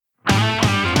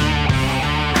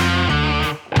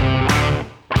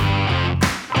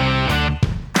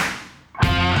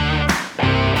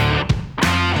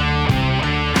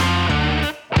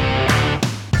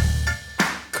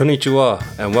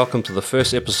Konnichiwa, and welcome to the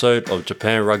first episode of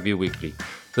Japan Rugby Weekly.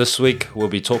 This week, we'll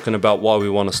be talking about why we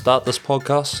want to start this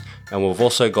podcast, and we've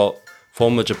also got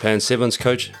former Japan Sevens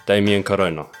coach Damien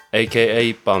Corona,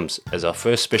 aka Bums, as our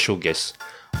first special guest.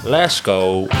 Let's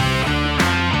go!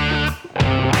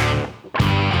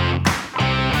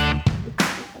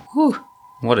 Whew.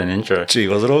 What an intro. Gee,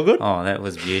 was it all good? Oh, that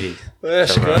was beauty.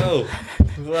 Let's go!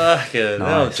 Fucking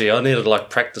hell, Nice. gee, I need to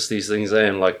practice these things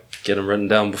and get them written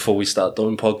down before we start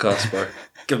doing podcasts, bro.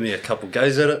 Give me a couple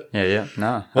goes at it. Yeah.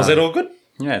 No. Was that all good?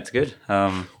 Yeah, it's good.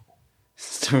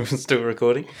 Still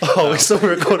recording. Oh, we're still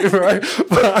recording, bro.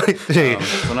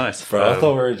 So nice. Bro, I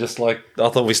thought we were just I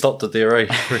thought we stopped it there, eh?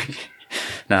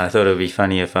 No, I thought it would be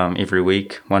funny if every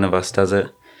week one of us does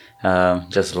it,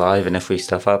 just live, and if we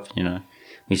stuff up,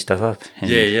 we stuff up.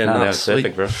 And Yeah, no, no, that was sweet.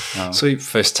 perfect, bro. Sweet,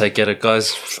 first take at it,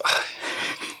 guys.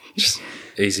 Just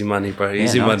easy money, bro.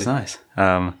 Easy yeah, money. Nice.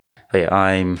 But yeah,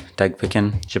 I'm Doug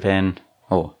Pickin, Japan,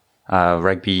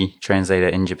 rugby translator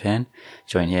in Japan.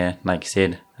 Joined here, like you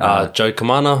said. Joe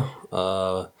Kamana,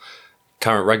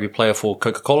 current rugby player for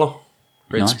Coca-Cola,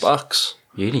 Red Nice. Sparks.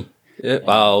 Beauty. Yeah,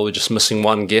 we're just missing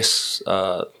one guest,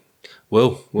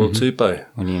 Will Tupou.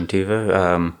 William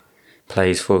Tuvo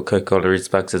plays for Coca-Cola Red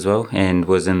Sparks as well, and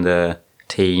was in the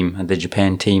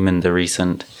Japan team in the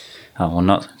recent,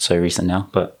 not so recent now,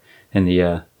 but in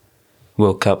the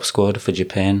World Cup squad for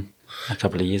Japan a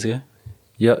couple of years ago.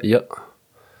 Yep.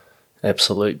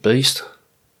 Absolute beast.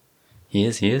 He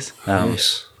is. Yes.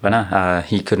 But no,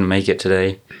 he couldn't make it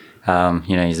today.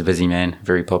 He's a busy man,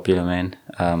 very popular man.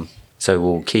 So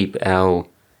we'll keep our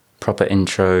proper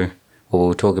intro.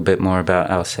 We'll talk a bit more about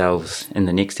ourselves in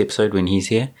the next episode when he's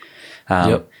here.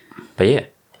 Yep. But yeah,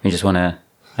 we just want to,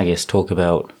 talk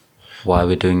about why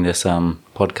we're doing this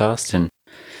podcast. And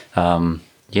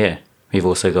we've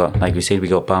also got, like we said, we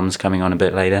got Bums coming on a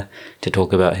bit later to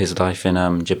talk about his life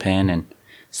in Japan and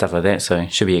stuff like that. So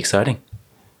it should be exciting.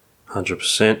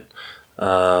 100%.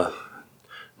 No,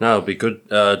 it'll be good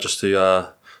just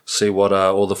to see what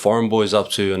all the foreign boys up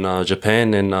to in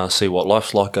Japan and see what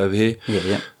life's like over here.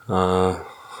 Yeah.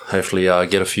 Hopefully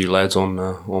get a few lads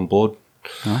on board.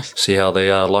 Nice. See how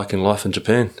they are liking life in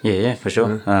Japan. Yeah, for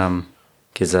sure.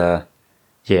 Because, at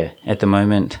the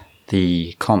moment,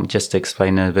 the comp, just to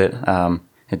explain it a bit,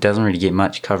 it doesn't really get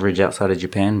much coverage outside of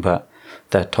Japan, but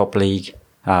the top league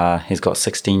has got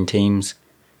 16 teams,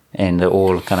 and they're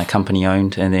all kind of company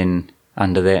owned, and then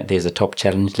under that there's a top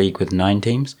challenge league with 9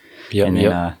 teams. And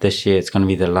then this year it's going to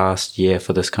be the last year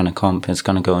for this kind of comp. It's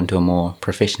going to go into a more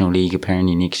professional league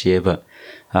apparently next year, but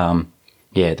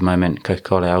at the moment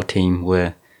Coca-Cola, our team,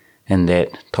 we're in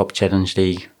that top challenge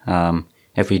league.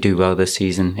 If we do well this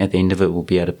season, at the end of it we'll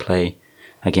be able to play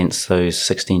against those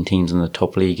 16 teams in the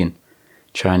top league and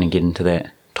trying to get into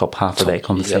that top half of that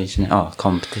competition.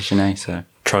 So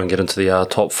Try and get into the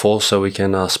top 4 so we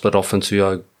can split off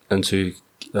into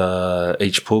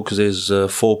each pool, because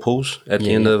there's 4 pools at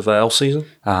the end of our season.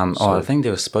 I think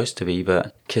there was supposed to be,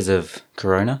 but because of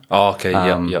Corona. Oh, okay,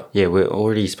 Yeah, we're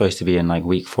already supposed to be in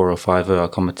week 4 or 5 of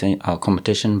our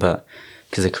competition, but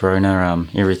because of Corona,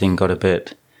 everything got a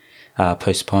bit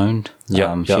postponed.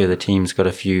 A few of the teams got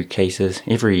a few cases.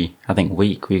 Every,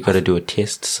 week we've got to do a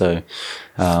test. So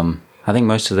I think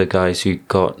most of the guys who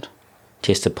got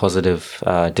tested positive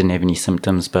didn't have any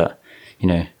symptoms, but,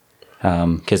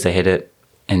 because they had it,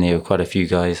 and there were quite a few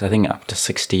guys, I think up to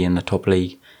 60 in the top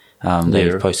league,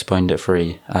 they've postponed it for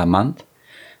a month.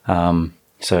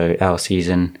 So our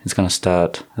season is going to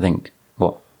start,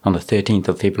 on the 13th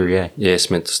of February. Yeah, it's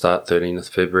meant to start 13th of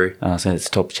February. So it's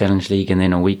top challenge league, and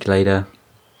then a week later,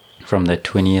 from the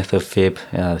 20th of Feb,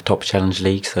 the top challenge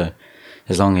league. So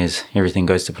as long as everything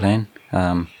goes to plan.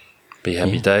 Be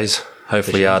happy days.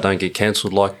 Hopefully don't get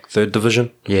cancelled like 3rd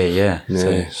division. Yeah.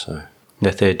 So the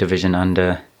 3rd division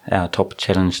under our top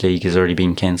challenge league has already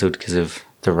been cancelled because of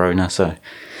the Rona. So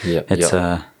it's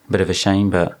a bit of a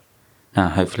shame, but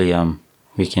hopefully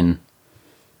we can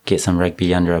get some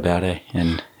rugby under our belt,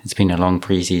 and it's been a long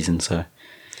pre-season, so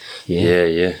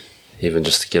yeah. Even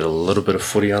just to get a little bit of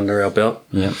footy under our belt.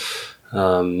 Yeah.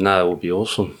 It would be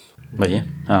awesome. But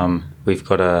we've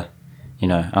got a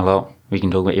lot we can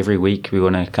talk about every week. We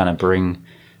want to kind of bring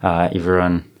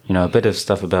everyone, a bit of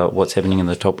stuff about what's happening in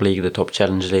the top league, the top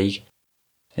challenge league.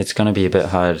 It's going to be a bit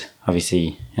hard,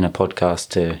 obviously, in a podcast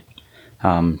to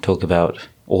talk about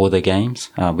all the games.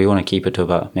 We want to keep it to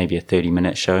about maybe a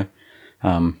 30-minute show.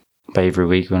 But every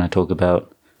week we want to talk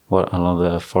about what a lot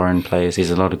of the foreign players,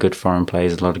 there's a lot of good foreign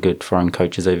players, a lot of good foreign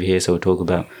coaches over here, so we'll talk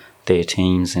about their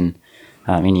teams and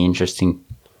any interesting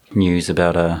news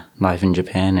about life in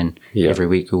Japan, and every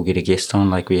week we'll get a guest on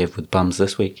like we have with Bums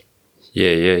this week.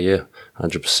 Yeah,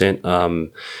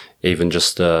 100%. Even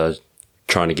just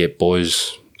trying to get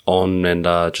boys on and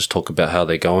just talk about how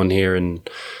they're going here, and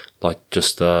like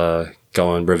just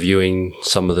going reviewing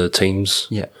some of the teams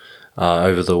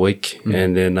over the week,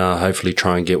 and then hopefully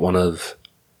try and get one of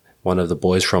the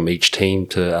boys from each team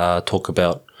to talk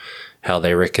about how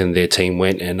they reckon their team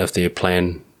went, and if their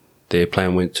plan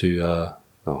went to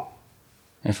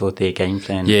If what their game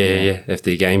plan. if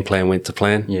their game plan went to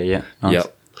plan. Yeah. Nice.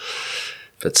 Yep.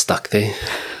 If it's stuck there.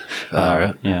 All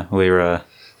right. Yeah, we're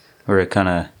kind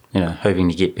of hoping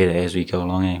to get better as we go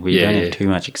along. We don't have too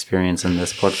much experience in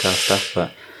this podcast stuff,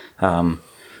 but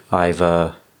I've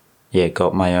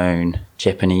got my own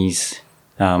Japanese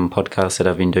podcast that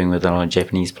I've been doing with a lot of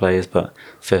Japanese players, but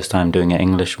first time doing an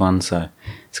English one, so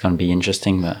it's going to be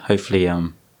interesting. But hopefully,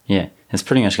 it's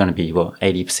pretty much going to be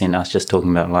 80% us just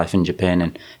talking about life in Japan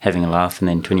and having a laugh, and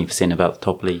then 20% about the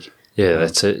top league. Yeah,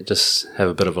 that's it. Just have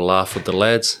a bit of a laugh with the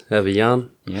lads, have a yarn.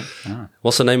 Yeah. Oh.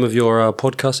 What's the name of your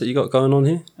podcast that you got going on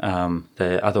here?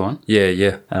 The other one?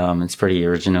 Yeah. It's pretty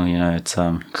original, it's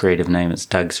creative name. It's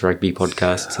Doug's Rugby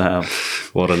Podcast.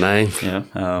 What a name. Yeah.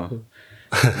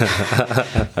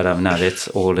 But no, that's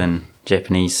all in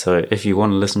Japanese. So if you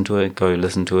want to listen to it, go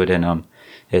listen to it. And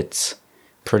it's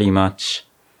pretty much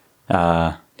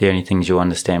the only things you'll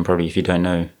understand probably if you don't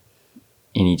know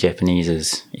any Japanese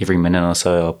is every minute or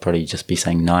so I'll probably just be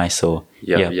saying nice or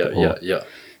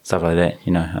stuff like that,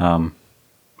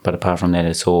 but apart from that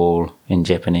it's all in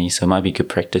Japanese, so it might be good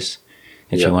practice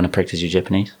if you want to practice your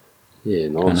Japanese. Yeah,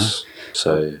 nice.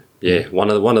 So one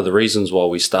of the reasons why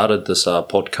we started this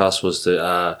podcast was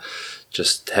to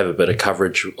just have a bit of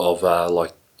coverage of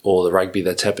like all the rugby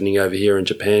that's happening over here in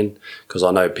Japan, because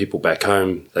I know people back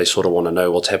home, they sort of want to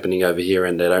know what's happening over here,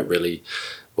 and they don't really,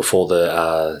 before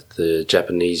the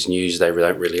Japanese news, they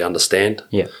don't really understand.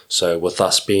 Yeah. So with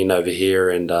us being over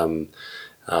here and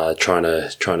trying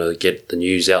to get the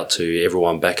news out to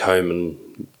everyone back home,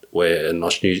 and we're in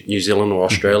New Zealand or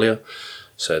Australia,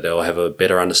 so they'll have a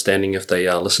better understanding if they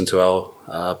listen to our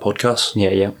podcast.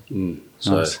 Yeah.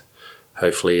 So nice.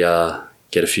 Hopefully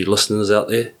get a few listeners out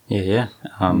there. Yeah.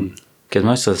 Because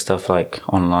most of the stuff like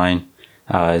online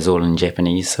is all in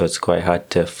Japanese, so it's quite hard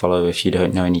to follow if you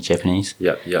don't know any Japanese.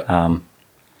 Yep.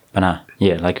 But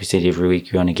like we said, every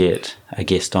week we want to get a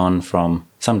guest on from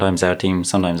sometimes our team,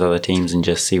 sometimes other teams, and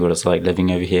just see what it's like living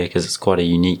over here, because it's quite a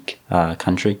unique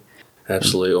country.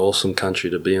 Absolutely awesome country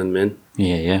to be in, man.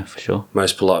 Yeah, for sure.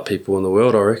 Most polite people in the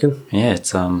world, I reckon. Yeah,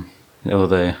 it's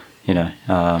although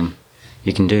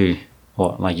you can do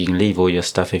you can leave all your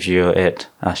stuff if you're at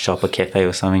a shop or cafe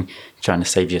or something, trying to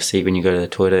save your seat when you go to the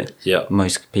toilet. Yeah.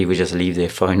 Most people just leave their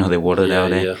phone or their wallet out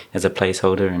there as a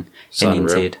placeholder, and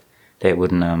NZ, that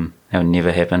would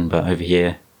never happen. But over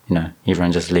here,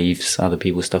 everyone just leaves other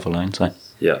people's stuff alone. So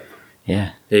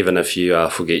yeah. Even if you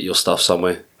forget your stuff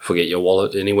somewhere, forget your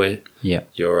wallet anywhere,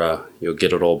 you'll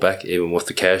get it all back, even with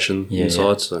the cash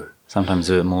inside. So sometimes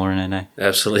a bit more in it, eh?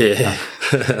 Absolutely, yeah.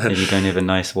 If you don't have a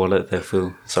nice wallet, they'll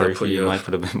feel sorry for you. Might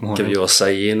put a bit more. Give you a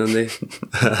say in there.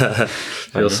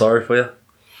 Feel sorry for you.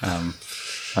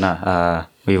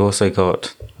 We've also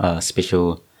got a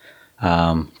special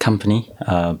company,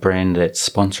 brand that's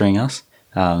sponsoring us.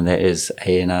 That is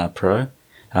A&R Pro.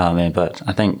 But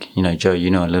I think, Joe, you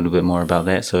know a little bit more about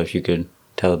that. So if you could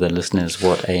tell the listeners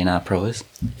what A&R Pro is.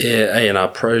 Yeah, A&R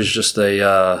Pro is just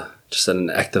an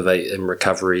activate and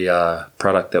recovery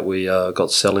product that we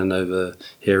got selling over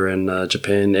here in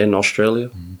Japan and Australia.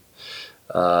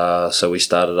 Mm-hmm. So we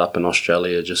started up in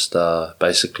Australia, just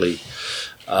basically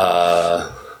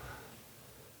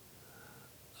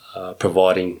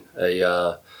providing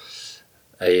a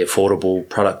affordable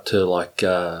product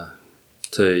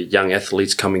to young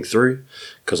athletes coming through,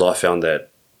 because I found that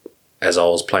as I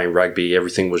was playing rugby,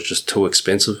 everything was just too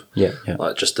expensive. Yeah.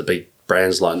 Like just the big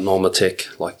brands like Normatec,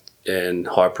 and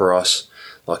Hyperice,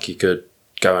 you could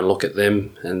go and look at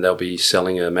them, and they'll be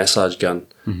selling a massage gun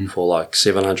for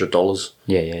 $700.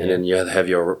 Yeah. And then you'll have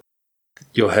your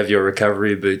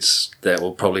recovery boots that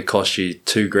will probably cost you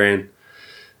 $2,000.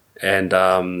 And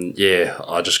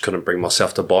I just couldn't bring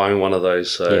myself to buying one of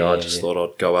those, so I just thought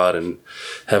I'd go out and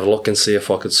have a look and see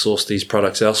if I could source these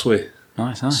products elsewhere.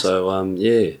 Nice. So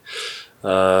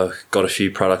got a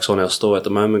few products on our store at the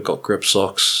moment. Got grip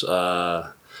socks,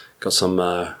 got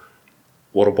some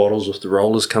water bottles with the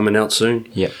rollers coming out soon.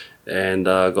 Yep. And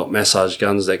got massage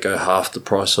guns that go half the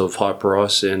price of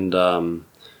Hyperice, and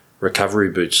recovery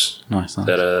boots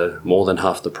that are more than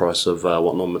half the price of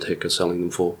what Normatec are selling them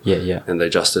for. Yeah. And they're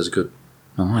just as good.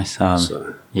 Nice.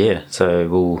 So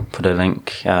we'll put a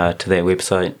link to their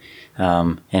website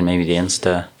and maybe the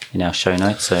Insta in our show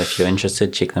notes. So if you're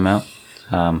interested, check them out.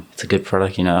 It's a good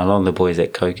product. A lot of the boys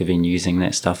at Coke have been using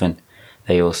that stuff, and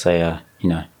they all say,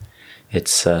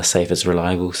 it's safe, it's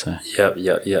reliable. So Yep.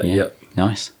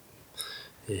 nice.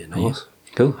 Yeah, nice.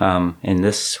 Cool. And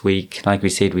this week, like we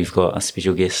said, we've got a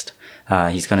special guest.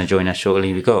 He's going to join us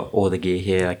shortly. We've got all the gear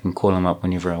here. I can call him up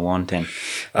whenever I want. And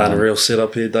Unreal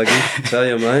setup here, Dougie. Tell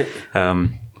you, mate.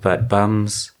 But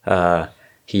Bums,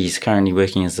 he's currently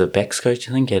working as a backs coach,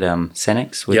 I think, at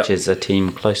Sanex, which is a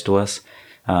team close to us.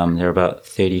 They're about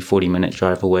 30-40 minute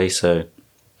drive away. So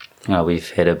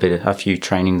we've had a few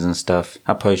trainings and stuff,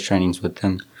 post trainings with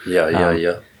them.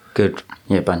 Yeah. Good,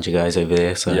 bunch of guys over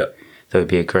there. So. Yep. That would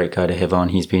be a great guy to have on.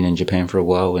 He's been in Japan for a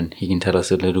while, and he can tell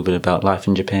us a little bit about life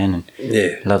in Japan, and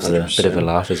loves 100%. A bit of a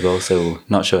laugh as well. So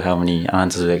not sure how many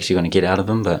answers we're actually going to get out of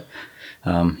him, but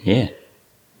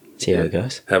see how it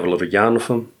goes. Have a little yarn with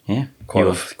him. Yeah, quite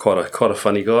a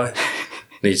funny guy.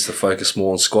 Needs to focus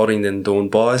more on squatting than doing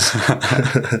buys.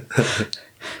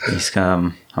 He's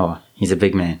a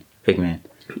big man.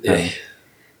 Yeah.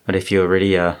 But if you're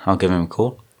ready, I'll give him a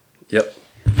call. Yep.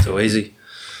 So easy.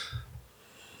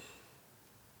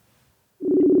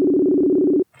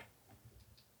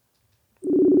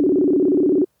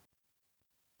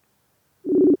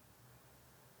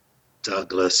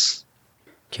 Douglas.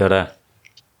 Kia ora.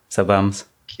 Bums.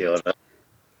 Kia ora.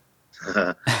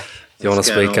 You want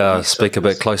to speak a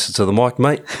bit closer to the mic,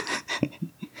 mate?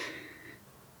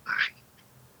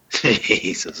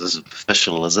 Jesus, this is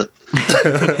official, is it?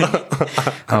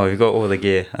 We've got all the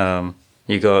gear.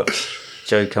 You got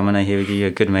Joe Kamina here with you,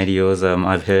 a good mate of yours,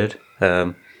 I've heard.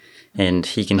 And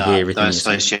he can hear everything. Don't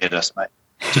associate us, mate.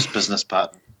 Just business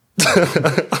partner.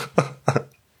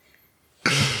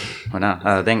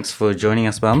 Well, thanks for joining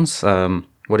us, Bums.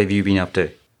 What have you been up to?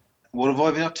 What have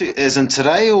I been up to? As in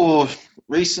today or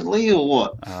recently or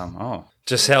what?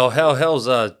 Just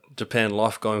how's Japan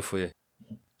life going for you?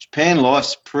 Japan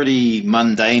life's pretty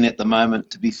mundane at the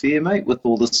moment, to be fair, mate. With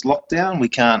all this lockdown, we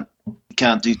can't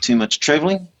do too much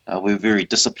travelling. We're very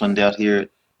disciplined out here at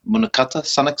Munakata,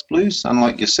 Sanex Blues,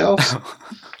 unlike yourselves.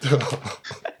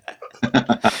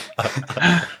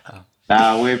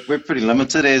 We're pretty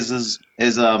limited as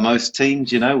most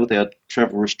teams, with our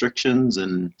travel restrictions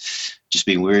and just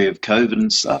being wary of COVID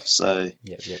and stuff. So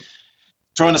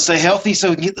trying to stay healthy so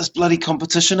we can get this bloody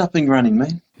competition up and running,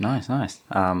 man. Nice.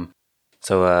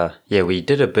 We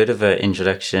did a bit of an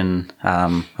introduction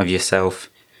of yourself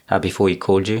before we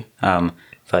called you.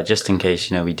 But just in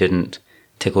case, we didn't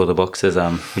tick all the boxes,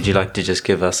 would you like to just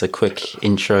give us a quick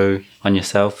intro on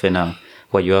yourself and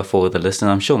what you are for the listeners?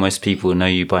 I'm sure most people know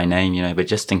you by name, but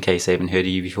just in case they haven't heard of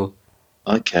you before.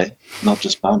 Okay, not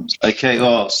just Bums. Okay,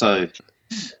 so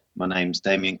my name's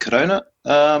Damien Corona.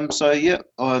 I'm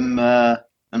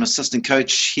an assistant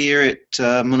coach here at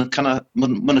Munakata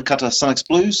Sanex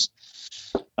Blues.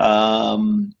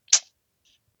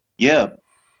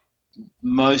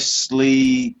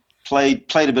 Mostly played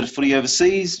a bit of footy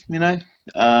overseas,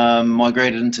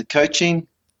 migrated into coaching,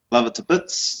 love it to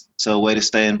bits. So a way to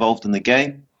stay involved in the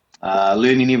game.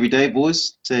 Learning every day,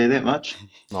 boys, tell you that much.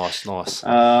 Nice.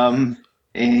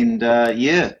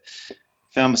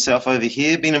 Found myself over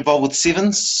here, been involved with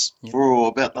Sevens for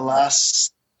about the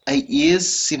last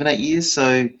 7, 8 years.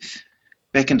 So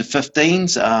back into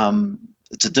 15s.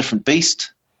 It's a different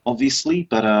beast, obviously,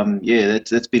 but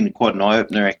that's been quite an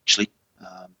eye-opener, actually,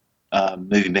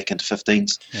 moving back into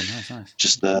 15s. Yeah, nice.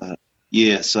 Just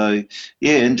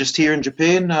and just here in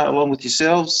Japan, along with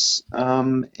yourselves,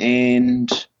 waiting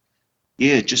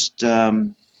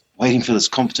for this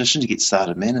competition to get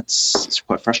started, man. It's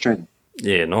quite frustrating.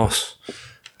 Yeah, nice.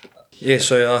 Yeah,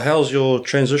 so how's your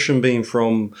transition been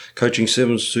from coaching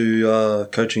 7s to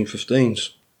coaching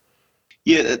 15s?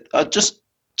 Yeah, just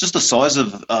the size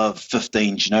of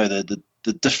 15s,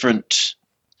 the different...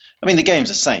 I mean, the game's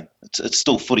the same. It's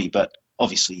still footy, but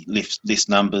obviously less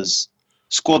numbers.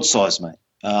 Squad size, mate.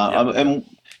 And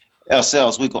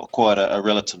ourselves, we've got quite a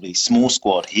relatively small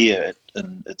squad here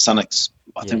at Sanex.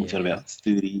 I think we've got about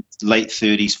 30, late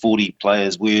 30s, 40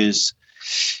 players, whereas,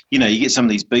 you get some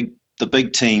of these big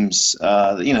teams,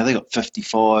 they got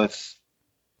 55,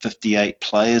 58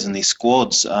 players in their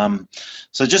squads.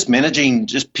 So just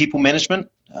people management,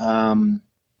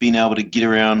 being able to get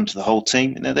around the whole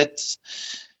team, that's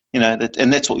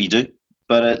what you do.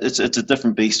 But it's a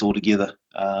different beast altogether.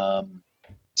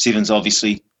 Sevens,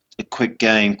 obviously, a quick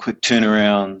game, quick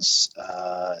turnarounds.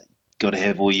 Got to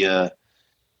have all your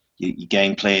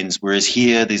game plans. Whereas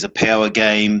here, there's a power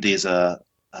game. There's a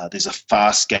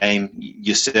fast game.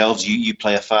 Yourselves, you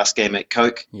play a fast game at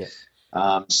Coke. Yeah.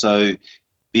 So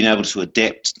being able to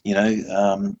adapt,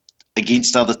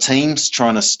 against other teams,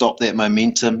 trying to stop that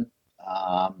momentum,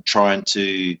 trying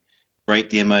to break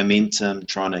their momentum,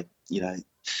 trying to,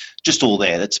 just all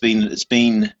that. It's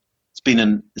been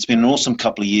an awesome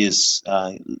couple of years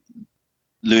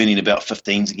learning about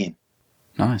 15s again.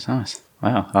 Nice.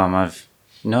 Wow. I've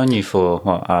known you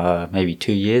for maybe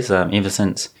 2 years. Ever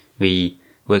since we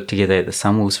worked together at the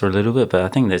Sunwolves for a little bit, but I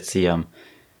think that's the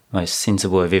most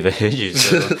sensible I've ever heard you.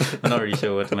 So I'm not really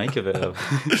sure what to make of it.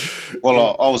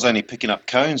 Well, I was only picking up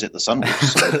cones at the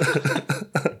Sunwolves.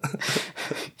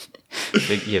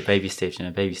 Baby steps,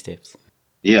 baby steps.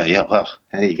 Yeah. Well,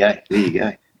 there you go.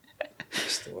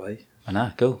 That's the way. I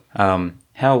know, cool.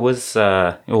 How was,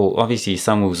 obviously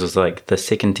Sunwolves was like the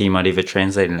second team I'd ever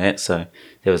translated at, so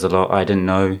there was a lot I didn't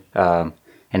know, and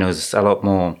it was a lot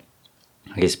more,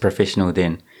 I guess, professional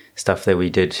than stuff that we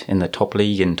did in the top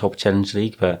league and top challenge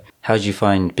league. But how did you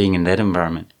find being in that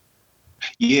environment?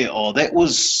 Yeah, that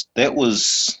was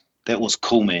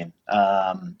cool, man.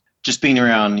 Just being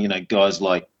around, guys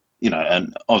like,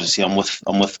 and obviously I'm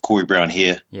with Corey Brown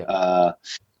here. Yeah.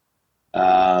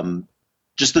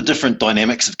 Just the different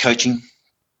dynamics of coaching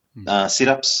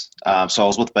setups. So I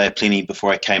was with Bay of Plenty before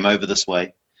I came over this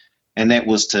way, and that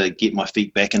was to get my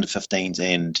feet back into 15s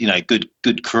and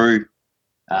good crew,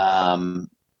 and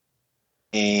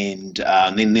then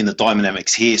the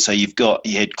dynamics here. So you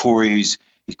had Corey who's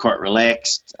quite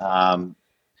relaxed,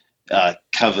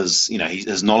 covers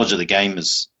his knowledge of the game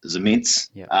is immense,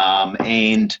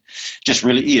 and just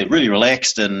really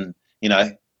relaxed and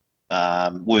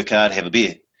work hard, have a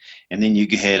beer. And then you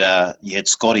had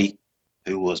Scotty,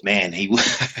 who was, man, he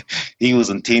was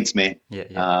intense, man.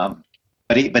 Yeah.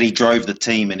 But he drove the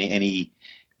team and he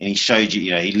showed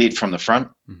you, he led from the front.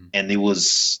 Mm-hmm. And there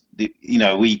was, we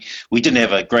didn't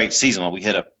have a great season. We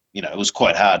had it was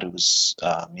quite hard. It was,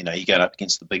 you go up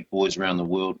against the big boys around the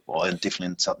world, and definitely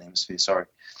in the Southern Hemisphere. Sorry.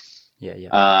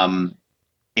 Yeah.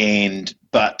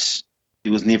 But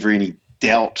there was never any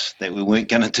doubt that we weren't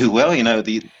going to do well.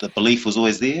 The belief was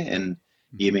always there. And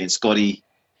yeah, man, Scotty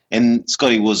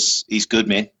he's good,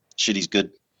 man. Shit, he's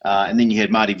good. And then you had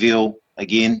Marty Veal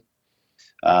again.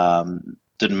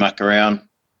 Didn't muck around,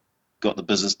 got the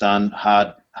business done.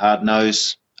 Hard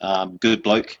nose, good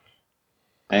bloke,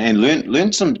 and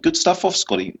learned some good stuff off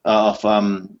Scotty, off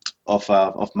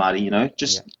Marty.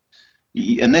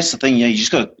 And that's the thing. You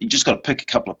just got to pick a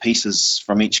couple of pieces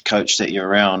from each coach that you're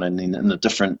around, and in the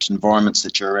different environments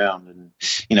that you're around. And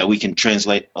we can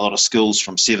translate a lot of skills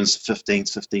from 7s to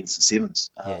 15s, 15s to 7s.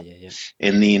 Yeah.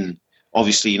 And then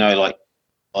obviously, like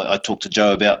I talked to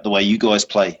Joe about the way you guys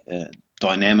play,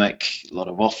 dynamic, a lot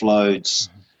of offloads.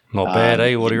 Not bad,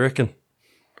 eh? What do you reckon?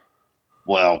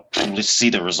 Well, let's see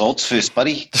the results first,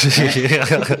 buddy.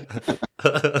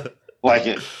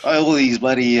 Like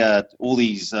all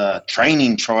these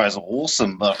training tries are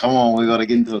awesome, but come on, we got to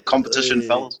get into a competition,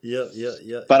 fellas. Yeah.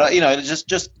 But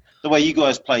just the way you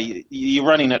guys play, you're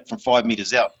running it from 5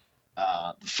 meters out.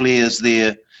 The flares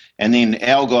there, and then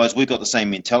our guys, we've got the same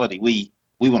mentality. We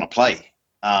want to play.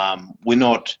 We're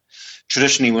not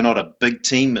a big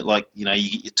team, but you get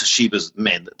your Toshiba's,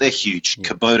 man, they're huge. Yeah.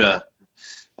 Kubota,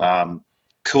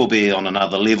 Kobe on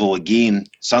another level again,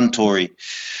 Suntory.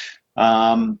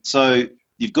 So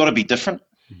you've got to be different,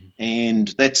 and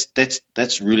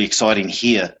that's really exciting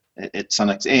here at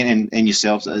Sunnex and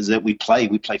yourselves, is that we play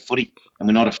footy, and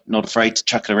we're not afraid to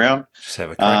chuck it around. Just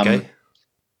have a crack, eh?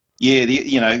 Yeah,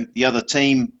 the other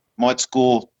team might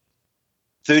score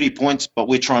 30 points, but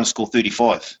we're trying to score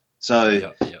 35.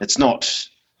 So it's not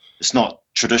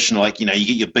traditional. You get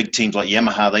your big teams like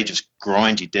Yamaha, they just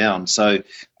grind you down. So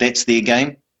that's their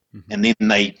game. And then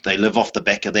they live off the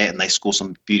back of that and they score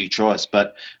some beauty tries.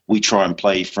 But we try and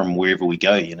play from wherever we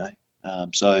go,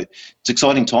 So it's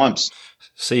exciting times.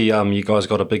 See, you guys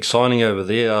got a big signing over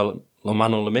there,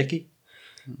 Lomano Lemeki.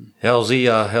 How's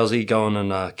he going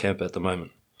in camp at the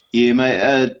moment? Yeah,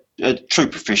 mate, a true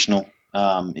professional.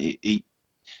 He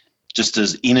just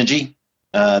his energy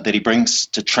that he brings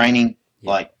to training,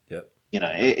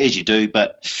 as you do.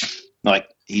 But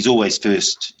he's always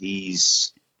first.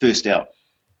 He's first out.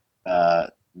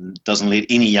 Doesn't let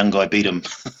any young guy beat him.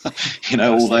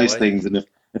 All those things. And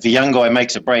if a young guy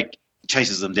makes a break, he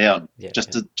chases them down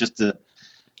just to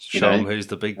show him who's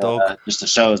the big dog, just to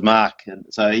show his mark. And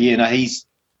so he's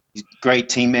a great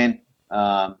team man.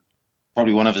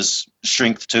 Probably one of his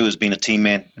strengths too has been a team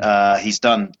man. He's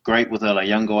done great with our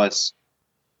young guys,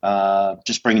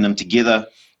 just bringing them together.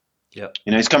 Yeah,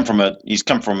 he's come from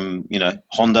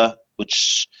Honda,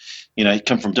 which he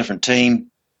come from a different team.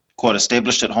 Quite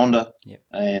established at Honda,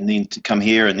 and then to come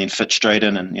here and then fit straight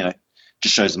in, and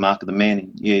just shows the mark of the man.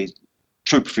 And, he's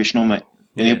true professional, mate.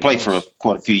 And he'll play for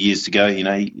quite a few years to go.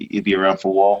 He'll be around for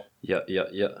a while. Yeah.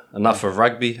 Enough of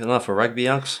rugby,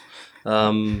 Unks.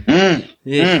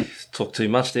 Talk too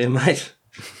much there, mate.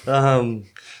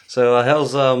 So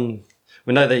how's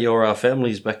we know that your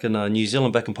family's back in New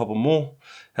Zealand, back in Papamoa.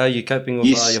 How are you coping with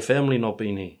Yes. your family not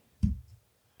being here?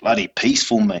 Bloody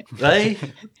peaceful, mate. Hey,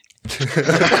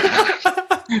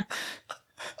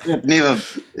 I've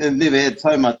never had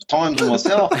so much time to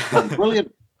myself. It's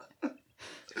brilliant.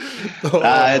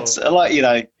 It's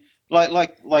like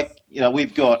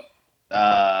we've got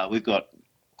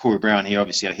Corey Brown here,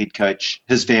 obviously our head coach.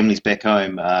 His family's back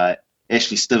home.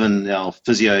 Ashley Stiven, our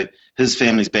physio, his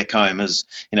family's back home. His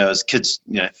kids,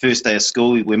 first day of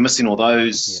school. We're missing all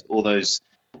those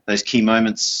key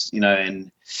moments,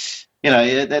 and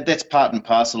that's part and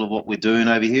parcel of what we're doing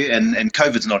over here. And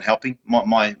COVID's not helping.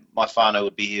 My whānau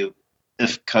would be here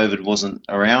if COVID wasn't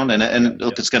around, and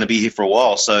look, it's going to be here for a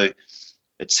while. So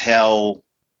it's the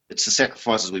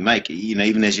sacrifices we make,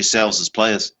 even as yourselves as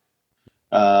players.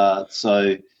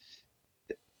 So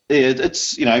yeah,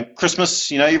 it's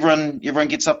Christmas. Everyone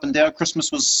gets up and down.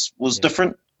 Christmas was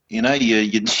different. You're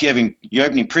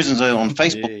opening presents on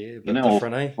Facebook, or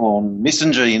on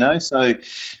Messenger. So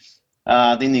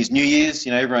then there's New Year's.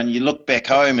 Everyone. You look back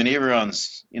home and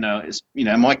everyone's.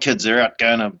 My kids are out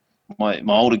going to. My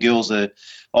older girls are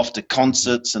off to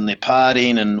concerts and they're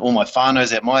partying, and all my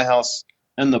whānau's at my house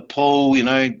in the pool.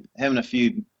 Having a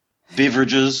few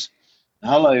beverages.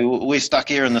 Hello, we're stuck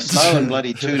here in the snow and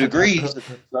bloody 2 degrees.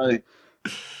 So,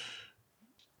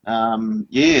 and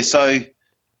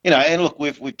look,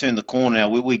 we've turned the corner now.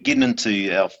 We're getting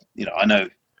into our, I know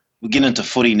we're getting into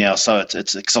footy now, so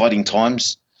it's exciting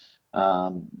times.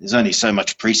 There's only so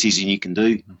much preseason you can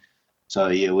do. So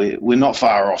yeah, we're not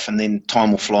far off, and then time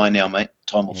will fly now, mate.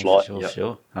 Time will fly.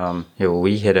 Sure.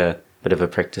 We had a bit of a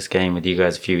practice game with you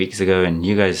guys a few weeks ago, and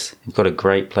you guys have got a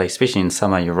great place, especially in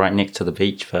summer. You're right next to the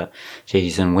beach, but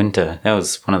geez, in winter, that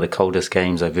was one of the coldest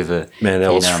games I've ever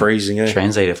was freezing.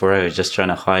 Translated for. I was just trying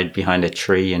to hide behind a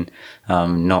tree and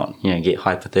not get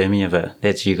hypothermia, but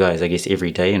that's you guys, I guess,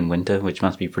 every day in winter, which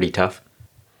must be pretty tough.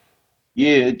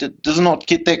 Yeah, does it not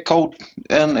get that cold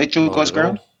at your guys'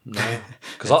 ground? No,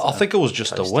 because I think it was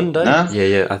just the wind, eh? Nah?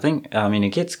 Yeah. I think it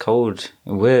gets cold.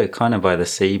 We're kind of by the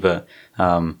sea, but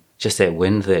just that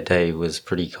wind that day was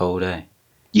pretty cold, eh?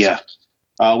 Yeah,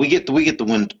 we get the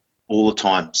wind all the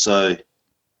time. So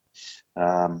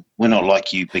we're not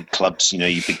like you big clubs,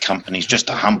 you big companies. Just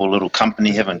a humble little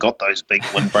company, haven't got those big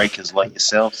windbreakers like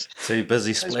yourselves. Too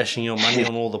busy splashing your money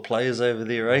on all the players over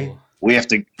there, eh? We have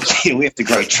to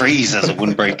grow trees as a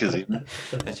windbreakers.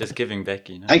 It's just giving back,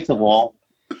 Takes a while.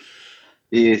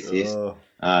 Yes.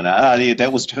 That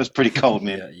was pretty cold,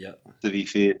 man. Yeah. To be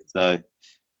fair, so.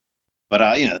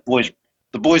 But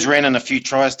the boys ran in a few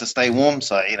tries to stay warm,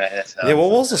 so that's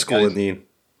what was the score in the end?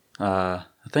 I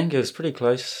think it was pretty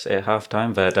close at half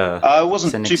time, but it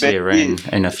wasn't too bad. Ran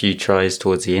in a few tries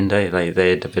towards the end. They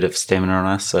had a bit of stamina on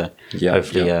us, so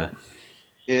hopefully.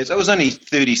 Yeah, so it was only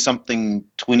 30-something,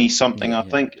 20-something, I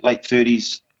think, late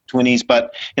 30s, 20s.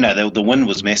 But the wind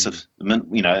was massive.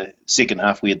 Second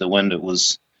half we had the wind. It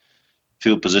was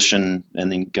field position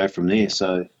and then go from there.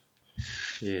 So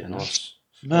yeah, nice.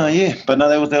 No, yeah, but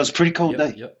no, that was a pretty cold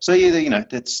day. Yep. So yeah,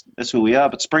 that's where we are.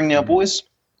 But spring now, boys,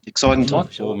 exciting time.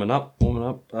 Warming up.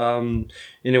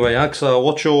 Anyway, Aksa,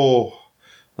 what's your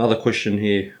another question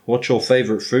here? What's your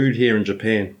favourite food here in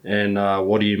Japan, and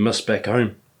what do you miss back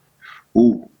home?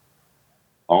 Ooh,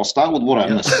 I'll start with what I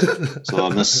miss. So I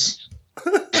miss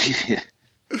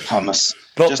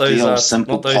Not just those, the old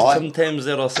simple not those pie. Tim Tams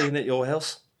that I've seen at your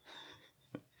house.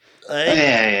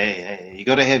 Yeah. You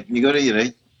got to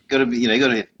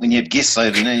when you have guests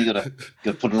over, you got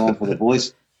to put it on for the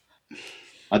boys.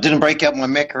 I didn't break out my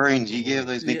macaroons. You have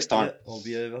those next time. Yeah, I'll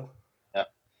be over. Yeah.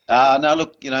 No,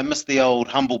 look, miss the old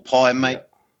humble pie, mate.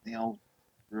 The old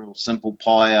real simple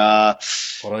pie.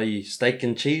 What are you, steak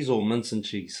and cheese or mince and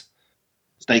cheese?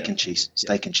 Steak and cheese.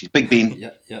 Big Ben.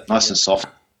 Yeah. Nice and soft.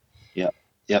 Yeah.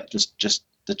 Just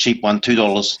the cheap one,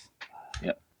 $2.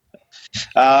 Yeah.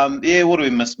 What do we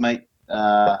miss, mate?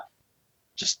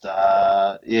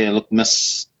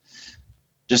 Miss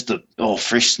just the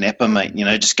fresh snapper, mate.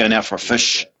 Just going out for a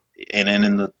fish and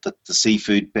then the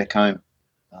seafood back home.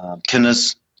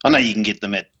 Kinners. I know you can get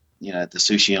them at the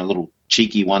sushi and little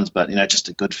cheeky ones, but just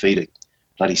a good feed of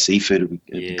bloody seafood would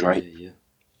be great.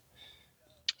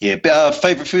 Yeah.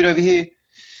 Favorite food over here?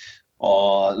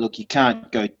 Oh, look, you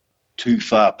can't go too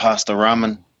far past the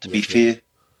ramen. To be fair.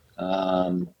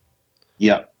 Ramen's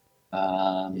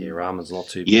not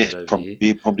too bad over here.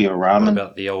 Yeah, probably a ramen. What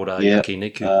about the old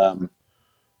yakiniku?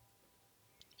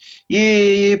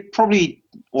 Probably.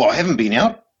 Well, I haven't been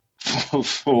out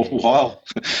for a while.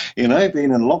 Been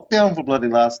in lockdown for bloody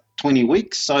last 20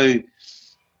 weeks. So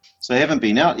So I haven't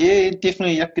been out. Yeah,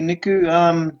 definitely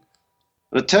yakiniku.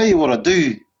 But I tell you what I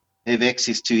do have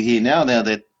access to here now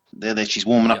that she's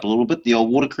warming up a little bit, the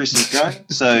old watercress is going.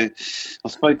 So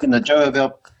I've spoken to Joe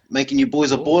about making you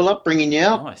boys a boil up, bringing you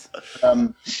out. Nice.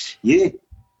 Yeah,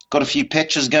 got a few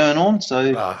patches going on.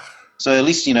 So so at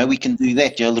least, we can do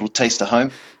that, a little taste of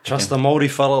home. Trust a Māori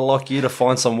fella like you to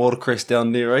find some watercress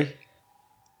down there, eh?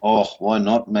 Oh, why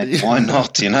not, mate? Why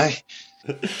not,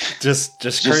 Just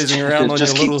cruising around on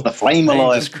just your keeps little the flame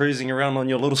alive. Just cruising around on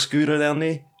your little scooter down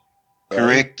there.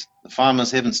 Correct. The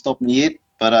farmers haven't stopped me yet,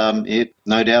 but yeah,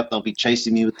 no doubt they'll be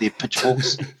chasing me with their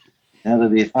pitchforks out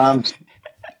of their farms.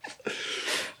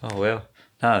 Oh well,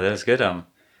 no, that's good.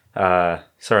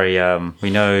 Sorry, we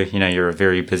know you're a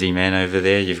very busy man over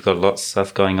there. You've got lots of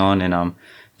stuff going on in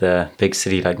the big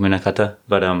city like Munakata,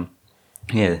 but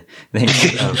yeah,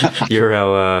 you're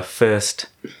our first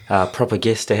proper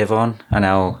guest to have on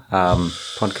our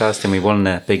podcast, and we wanted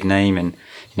a big name, and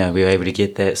we were able to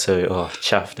get that. So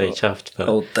chuffed. But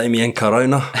old Damien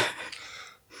Corona.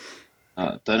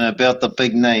 Don't know about the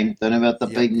big name.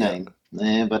 Big name.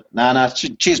 Yeah, but no.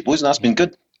 Cheers, boys. That's been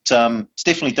good. It's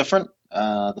definitely different.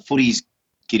 The footy's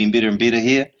getting better and better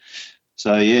here.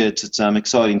 So yeah, it's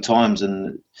exciting times,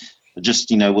 and just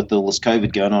with all this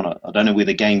COVID going on, I don't know where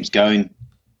the game's going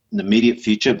in the immediate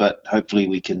future, but hopefully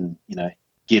we can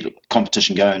get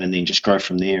competition going and then just grow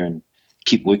from there and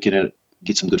keep working at it,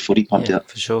 get some good footy pumped out.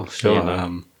 For sure.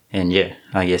 And yeah,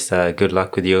 I guess good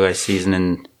luck with your guys' season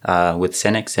and with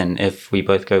Senex, and if we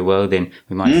both go well, then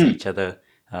we might see each other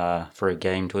for a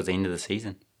game towards the end of the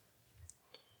season.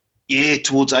 Yeah,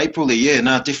 towards April there. Yeah,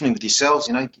 no, definitely with yourselves.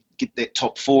 Get that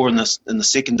top four in the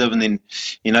second div, and then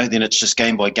then it's just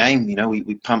game by game.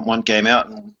 We pump one game out,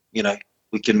 and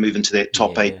we can move into that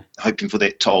top 8, hoping for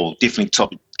that definitely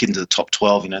get into the top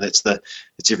 12. That's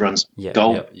everyone's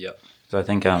goal. Yeah. So I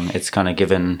think it's kind of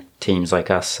given teams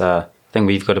like us. I think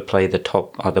we've got to play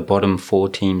the bottom 4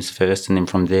 teams first, and then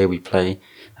from there we play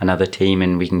another team,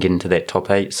 and we can get into that top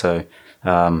 8. So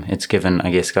it's given,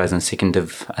 I guess, guys in second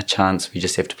div a chance. We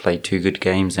just have to play 2 good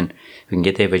games, and we can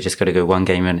get there. We just got to go one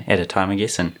game at a time, I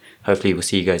guess, and hopefully we'll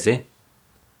see you guys there.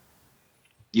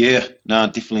 Yeah, no,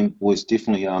 definitely, boys,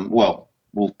 definitely.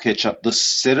 We'll catch up this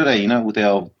Saturday, with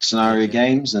our scenario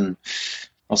games, and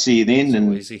I'll see you then.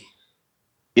 And easy.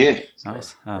 Yeah.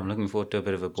 Nice. I'm looking forward to a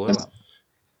bit of a boil up.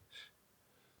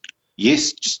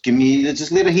 Yes, just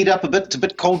let it heat up a bit. It's a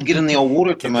bit cold to get in the old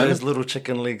water at the Get moment. those little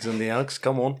chicken legs in the Uggs,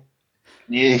 come on.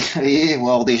 Yeah,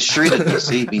 well, they're shredded, you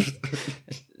see.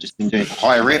 Just been doing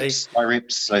high reps,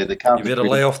 so they can't. You better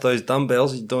lay off those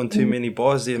dumbbells. You're doing too many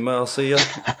buys there, mate. I'll see ya.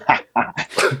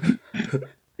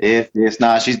 Yes.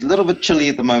 Nah, she's a little bit chilly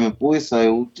at the moment, boys,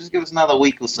 so just give us another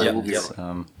week or so. We'll be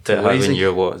to Hogan,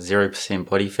 you're 0%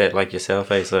 body fat like yourself,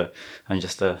 eh? So I'm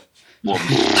just a...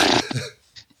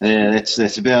 Yeah,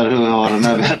 that's about who I don't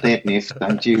know about that, Neff,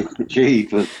 don't you? Gee,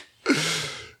 but...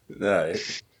 No,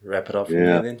 wrap it up from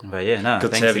there then. But yeah, no,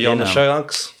 good to have you on the show,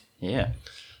 Unks. Yeah,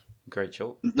 great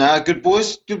job. Nah, good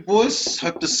boys.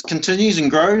 Hope this continues and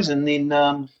grows, and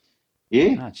then...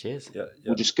 cheers. Yeah.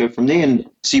 We'll just go from there and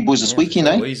see you boys this weekend,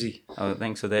 eh? Easy. Oh,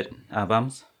 thanks for that,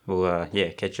 Bums. We'll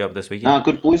catch you up this weekend.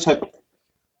 Good boys. Hope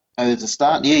there's a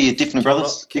start. Yeah, definitely,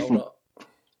 brothers. Definitely.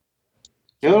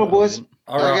 Kia ora, boys.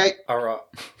 All right.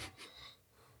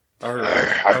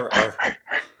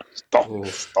 Stop.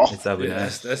 It's up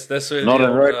That's where not the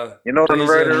in road. You're not on the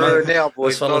road now,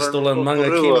 boys. This fella's still in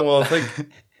Mangakino, I think.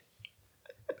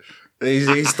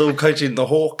 He's still coaching the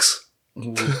Hawks.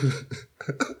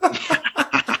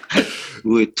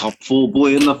 We're top 4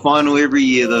 boy in the final every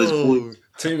year, those boys.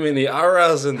 Too many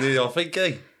aras in there, I think,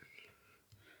 eh?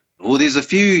 Well, there's a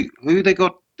few. Who they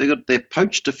got? They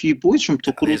poached a few boys from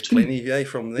Tokoro There's too. plenty,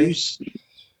 from there.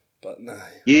 But no.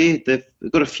 Yeah, they've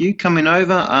got a few coming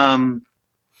over.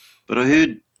 But I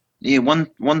heard,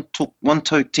 one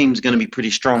Toke team's going to be pretty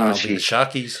strong this The year.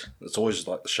 Sharkies. It's always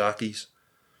like the Sharkies.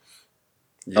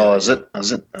 Yeah, is it?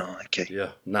 Oh, okay.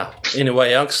 Yeah. Nah.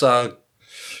 Anyway, Unks,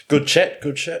 good chat.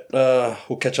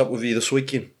 We'll catch up with you this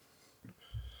weekend.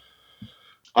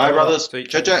 All right, brothers. Sweet.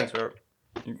 Ciao. Thanks, bro.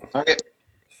 Okay.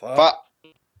 Bye.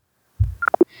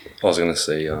 I was gonna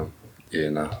say,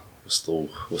 we're still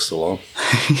on.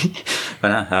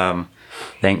 But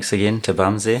thanks again to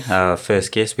Bums there. Our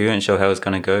first guest. We weren't sure how it was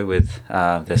going to go with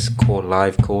this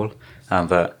live call,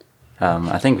 but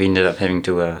I think we ended up having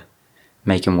to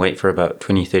make him wait for about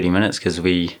 20-30 minutes because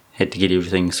we had to get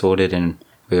everything sorted, and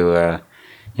we were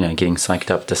getting psyched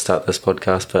up to start this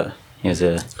podcast. But he was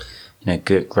a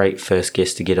great first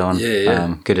guest to get on.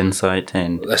 Yeah. Good insight,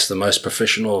 and That's the most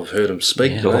professional I've heard him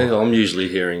speak. Yeah. I'm usually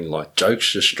hearing like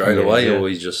jokes just straight away, or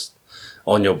he's just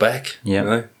on your back. Yeah. You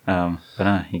know? But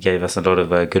no, he gave us a lot of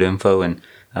good info, and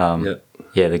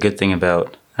the good thing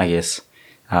about, I guess,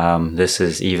 this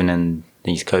is even in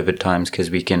these COVID times, because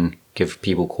we can give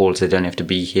people calls. They don't have to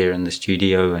be here in the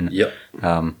studio, and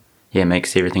it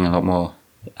makes everything a lot more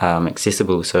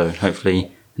accessible. So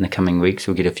hopefully in the coming weeks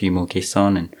we'll get a few more guests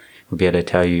on, and we'll be able to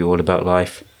tell you all about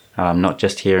life, not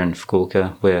just here in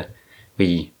Fukuoka, where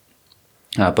we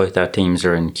both our teams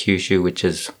are in Kyushu, which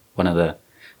is one of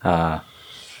the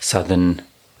southern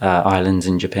islands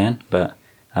in Japan, but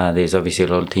there's obviously a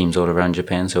lot of teams all around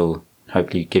Japan, so we'll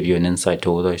hopefully give you an insight to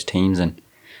all those teams, and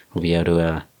we'll be able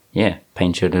to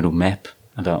paint you a little map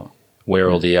about where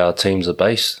all the teams are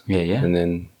based. And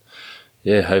then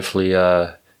hopefully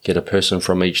get a person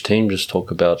from each team, just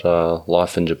talk about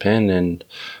life in Japan and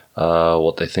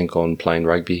what they think on playing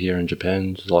rugby here in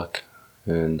Japan is like,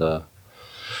 and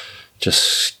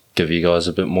just give you guys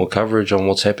a bit more coverage on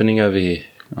what's happening over here.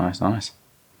 Nice.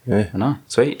 Yeah. No,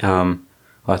 sweet.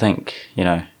 I think,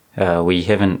 we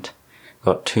haven't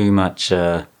got too much,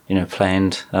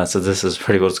 planned. So this is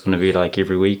pretty what it's going to be like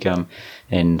every week.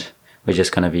 And we're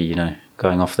just going to be,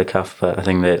 going off the cuff. But I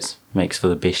think that makes for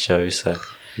the best shows. So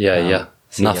see how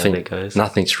that goes.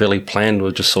 Nothing's really planned.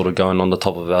 We're just sort of going on the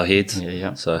top of our heads.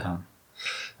 Yeah. So.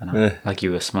 Like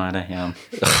you were smarter.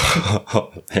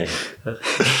 Oh, man.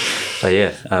 But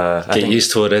I think,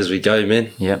 used to it as we go,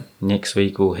 man. Yep. Next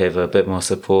week we'll have a bit more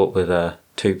support with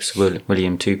Toops,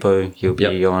 William Tupou. He'll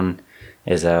be on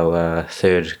as our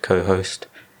third co-host.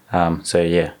 We'll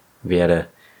be able to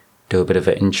do a bit of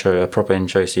a proper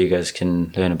intro, so you guys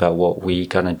can learn about what we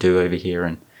kind of do over here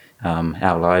and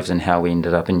our lives and how we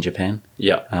ended up in Japan.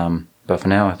 Yeah. But for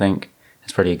now, I think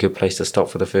it's probably a good place to stop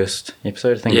for the first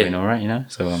episode. I think we're doing all right,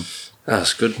 So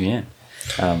that's good. Yeah.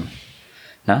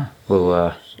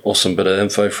 We'll. Awesome bit of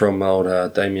info from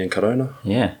old Damien Corona.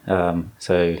 Yeah.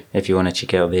 So if you want to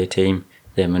check out their team,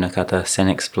 they're Munakata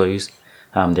Senex Blues.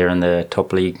 They're in the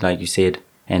top league, like you said,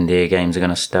 and their games are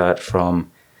going to start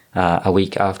from a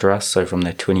week after us, so from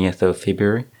the 20th of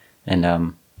February.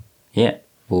 And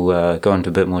we'll go into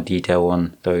a bit more detail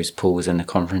on those pools and the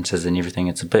conferences and everything.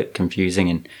 It's a bit confusing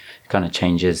and kind of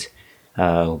changes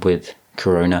with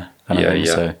Corona kind of thing.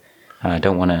 So I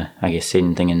don't want to, set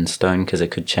anything in stone because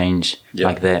it could change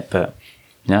like that. But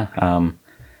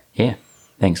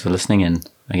thanks for listening. And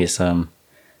I guess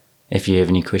if you have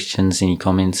any questions, any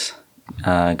comments,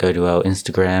 go to our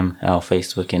Instagram, our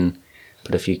Facebook, and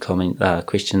put a few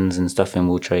questions and stuff, and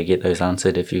we'll try to get those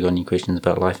answered if you've got any questions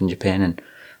about life in Japan and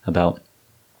about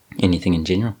anything in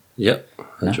general. Yep,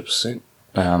 100%.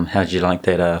 How'd you like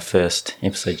that first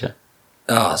episode, Joe?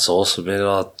 It's awesome,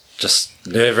 man. Just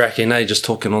nerve-wracking, just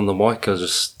talking on the mic. I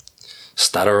just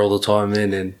stutter all the time,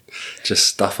 man, and just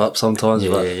stuff up sometimes.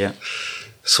 Yeah.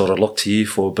 Sort of look to you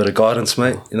for a bit of guidance,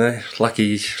 mate.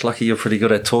 Lucky you're pretty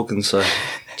good at talking, so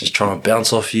just try and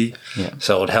bounce off you. Yeah.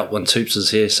 So it would help when Toops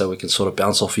is here, so we can sort of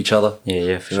bounce off each other.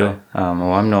 Yeah, for sure.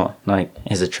 Well, I'm not,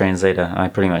 as a translator, I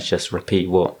pretty much just repeat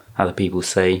what other people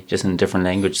say, just in a different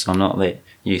language, so I'm not that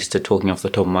used to talking off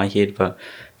the top of my head, but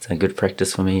it's a good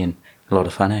practice for me and a lot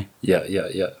of fun, eh? Yeah.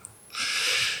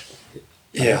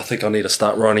 Yeah, I think I need to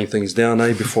start writing things down,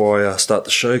 before I start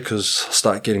the show, because I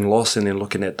start getting lost and then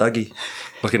looking at Dougie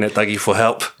for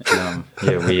help.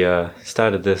 We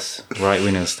started this right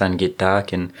when it was starting to get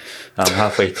dark, and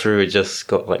halfway through it just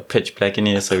got pitch black in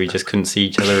here, so we just couldn't see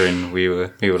each other, and we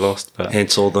were lost. But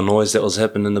hence all the noise that was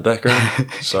happening in the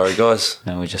background. Sorry, guys.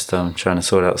 No, we're just trying to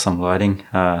sort out some lighting.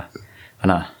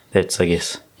 That's, I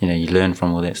guess, you learn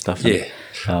from all that stuff. Yeah.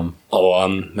 I'll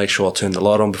make sure I turn the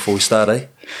light on before we start, eh?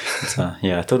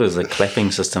 I thought it was a clapping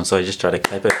system, so I just tried to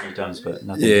clap it a few times, but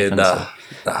nothing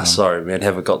happened. Sorry, man.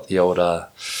 Haven't got the old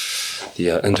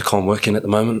intercom working at the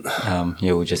moment.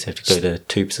 We'll just have to go to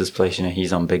Toops' place.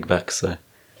 He's on big bucks, so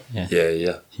yeah.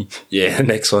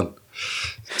 Next one,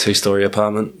 2-story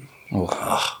apartment.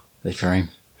 The dream.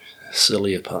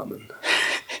 Silly apartment.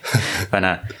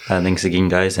 But thanks again,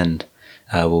 guys, and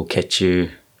we'll catch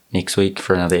you next week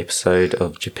for another episode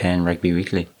of Japan Rugby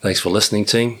Weekly. Thanks for listening,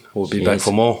 team. We'll be back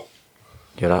for more.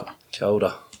 Get up. Kia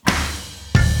ora.